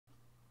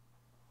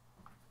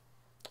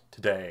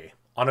today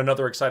on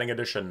another exciting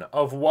edition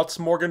of What's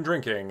Morgan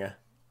Drinking?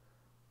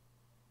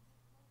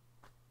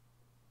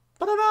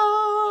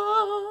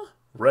 Ba-da-da!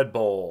 Red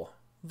Bull,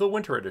 the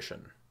Winter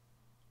Edition.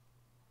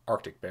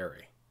 Arctic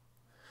Berry.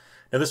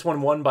 Now this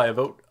one won by a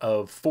vote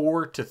of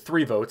 4 to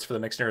 3 votes for the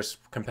next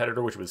nearest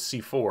competitor, which was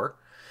C4.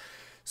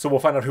 So we'll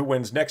find out who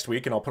wins next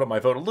week, and I'll put up my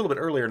vote a little bit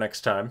earlier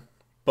next time.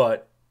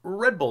 But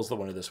Red Bull's the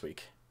winner this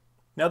week.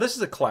 Now this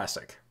is a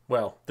classic.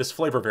 Well, this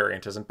flavor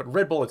variant isn't, but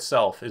Red Bull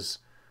itself is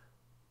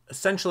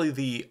essentially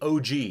the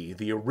OG,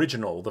 the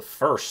original, the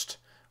first,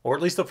 or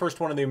at least the first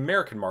one in the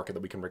American market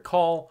that we can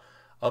recall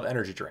of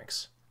energy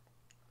drinks.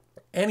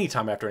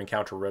 Anytime after I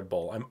encounter Red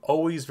Bull, I'm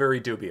always very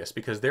dubious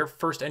because their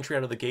first entry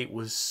out of the gate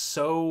was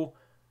so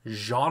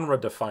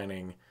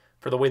genre-defining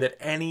for the way that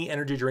any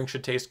energy drink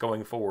should taste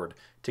going forward.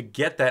 To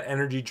get that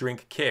energy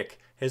drink kick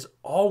has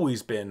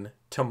always been,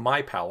 to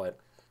my palate,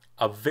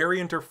 a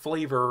variant or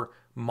flavor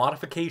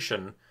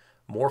modification.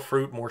 More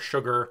fruit, more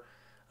sugar,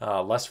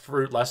 less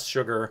fruit, less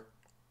sugar,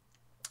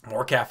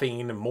 more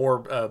caffeine,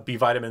 more B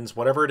vitamins,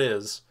 whatever it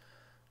is,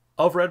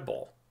 of Red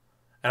Bull.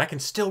 And I can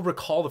still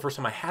recall the first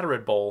time I had a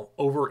Red Bull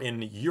over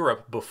in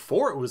Europe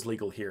before it was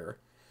legal here,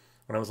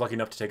 when I was lucky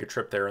enough to take a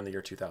trip there in the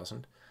year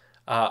 2000,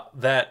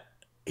 that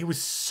it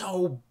was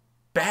so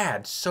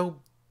bad,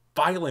 so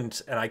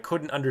violent, and I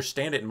couldn't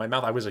understand it in my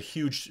mouth. I was a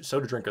huge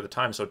soda drinker at the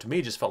time, so to me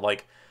it just felt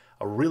like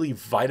a really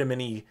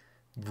vitamin-y,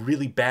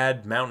 really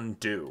bad Mountain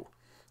Dew.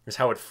 Is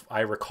how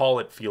I recall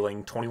it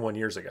feeling 21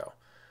 years ago.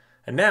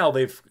 And now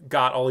they've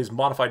got all these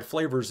modified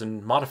flavors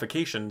and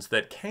modifications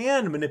that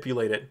can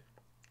manipulate it.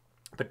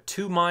 But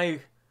to my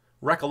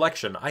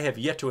recollection, I have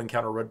yet to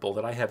encounter Red Bull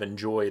that I have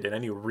enjoyed in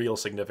any real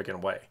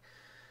significant way.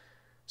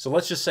 So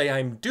let's just say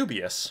I'm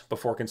dubious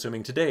before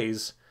consuming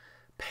today's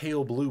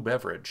pale blue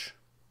beverage.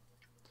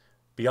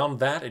 Beyond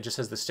that, it just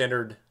has the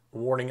standard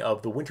warning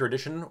of the Winter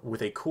Edition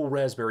with a cool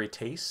raspberry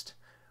taste,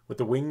 with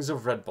the wings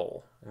of Red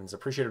Bull, and is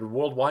appreciated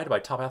worldwide by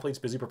top athletes,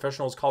 busy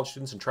professionals, college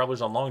students, and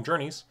travelers on long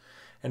journeys.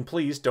 And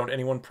please don't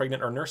anyone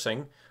pregnant or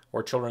nursing,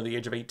 or children under the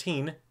age of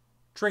 18,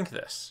 drink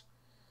this.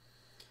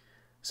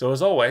 So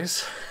as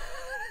always,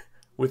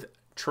 with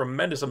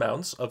tremendous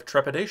amounts of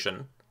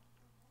trepidation,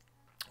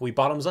 we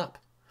bottoms up.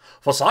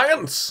 For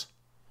science!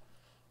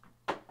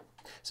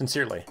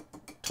 Sincerely,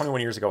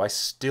 21 years ago, I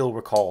still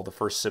recall the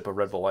first sip of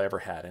Red Bull I ever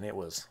had, and it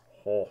was,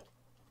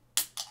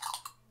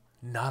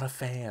 not a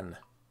fan.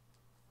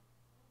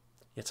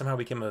 Yet somehow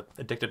became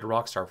addicted to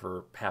Rockstar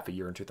for half a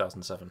year in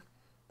 2007.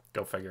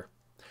 Go figure.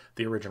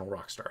 The original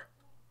Rockstar.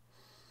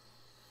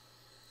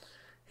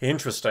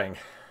 Interesting.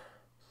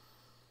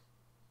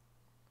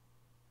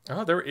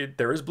 Oh,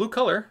 there is blue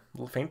color. A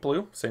little faint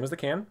blue, same as the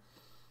can.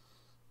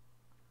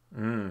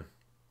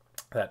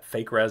 That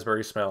fake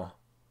raspberry smell.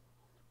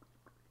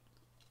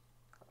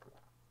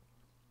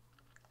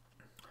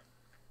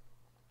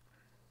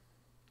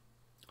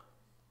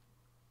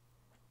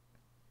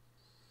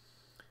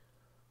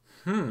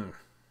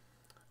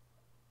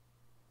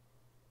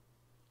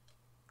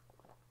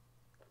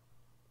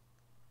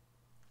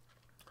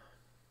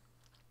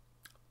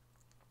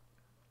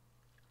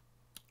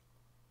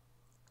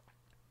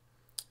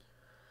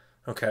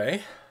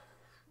 Okay.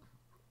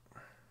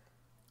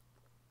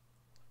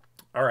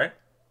 All right.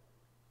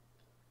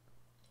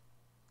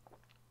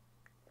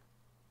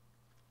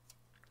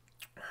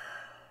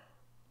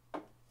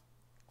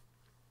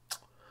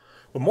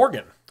 Well,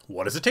 Morgan,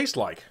 what does it taste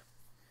like?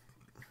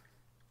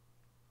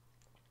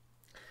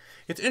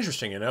 It's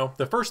interesting, you know.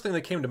 The first thing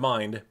that came to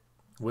mind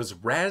was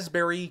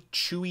Raspberry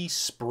Chewy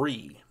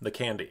Spree, the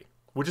candy,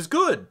 which is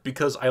good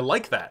because I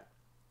like that.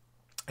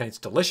 And it's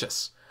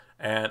delicious.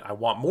 And I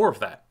want more of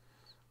that.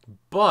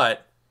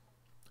 But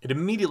it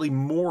immediately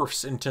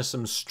morphs into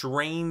some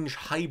strange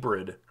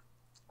hybrid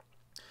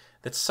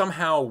that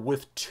somehow,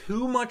 with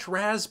too much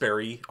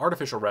raspberry,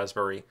 artificial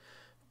raspberry,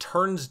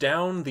 turns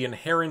down the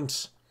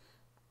inherent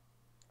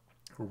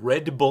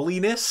Red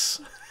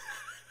Bulliness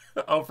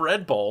of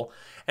Red Bull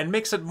and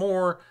makes it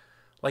more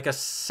like a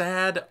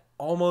sad,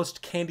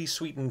 almost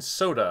candy-sweetened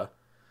soda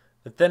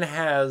that then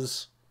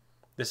has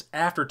this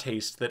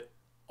aftertaste that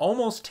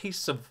almost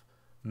tastes of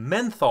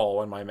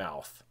menthol in my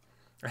mouth.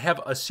 I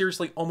have a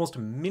seriously almost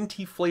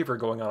minty flavor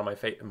going on in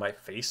my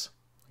face.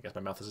 I guess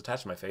my mouth is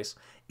attached to my face.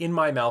 In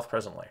my mouth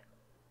presently.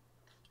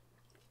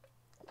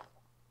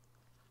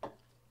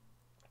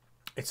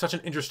 It's such an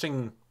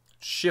interesting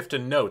shift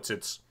in notes.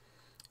 It's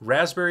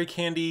raspberry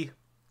candy,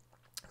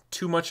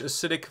 too much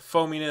acidic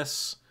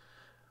foaminess,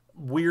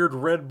 weird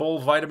Red Bull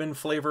vitamin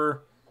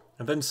flavor,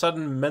 and then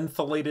sudden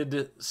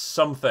mentholated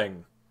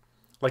something.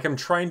 Like I'm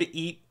trying to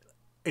eat...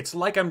 It's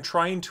like I'm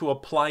trying to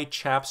apply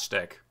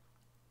chapstick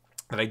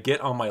that I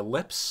get on my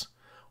lips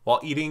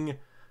while eating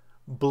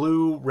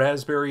blue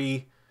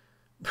raspberry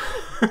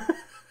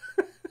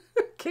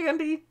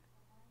candy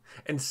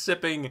and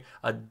sipping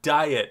a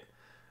diet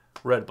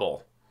Red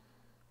Bull.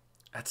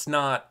 That's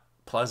not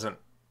pleasant.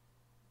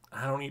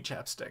 I don't eat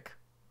chapstick.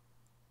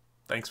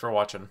 Thanks for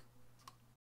watching.